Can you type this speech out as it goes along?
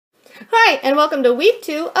Hi, and welcome to week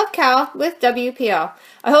 2 of Cal with WPL.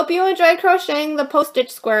 I hope you enjoyed crocheting the post-stitch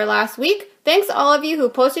square last week. Thanks to all of you who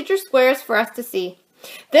posted your squares for us to see.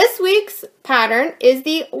 This week's pattern is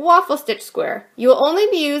the waffle stitch square. You will only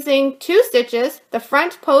be using 2 stitches, the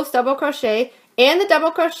front post double crochet and the double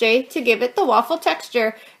crochet to give it the waffle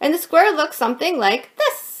texture, and the square looks something like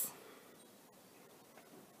this.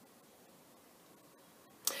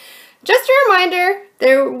 Just a reminder,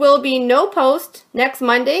 there will be no post next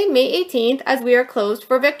Monday, May 18th, as we are closed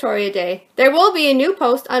for Victoria Day. There will be a new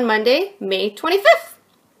post on Monday, May 25th.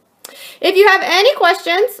 If you have any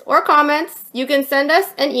questions or comments, you can send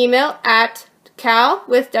us an email at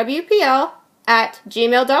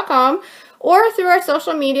calwithwpl@gmail.com or through our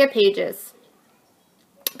social media pages.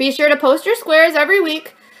 Be sure to post your squares every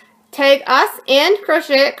week. Tag us and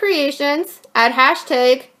Crochet It Creations at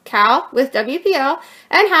hashtag #CalWithWPL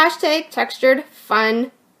and hashtag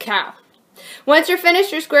TexturedFunCal. Once you're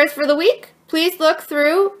finished your squares for the week, please look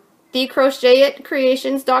through the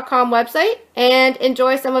CrochetItCreations.com website and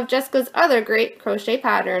enjoy some of Jessica's other great crochet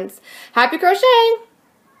patterns. Happy crocheting!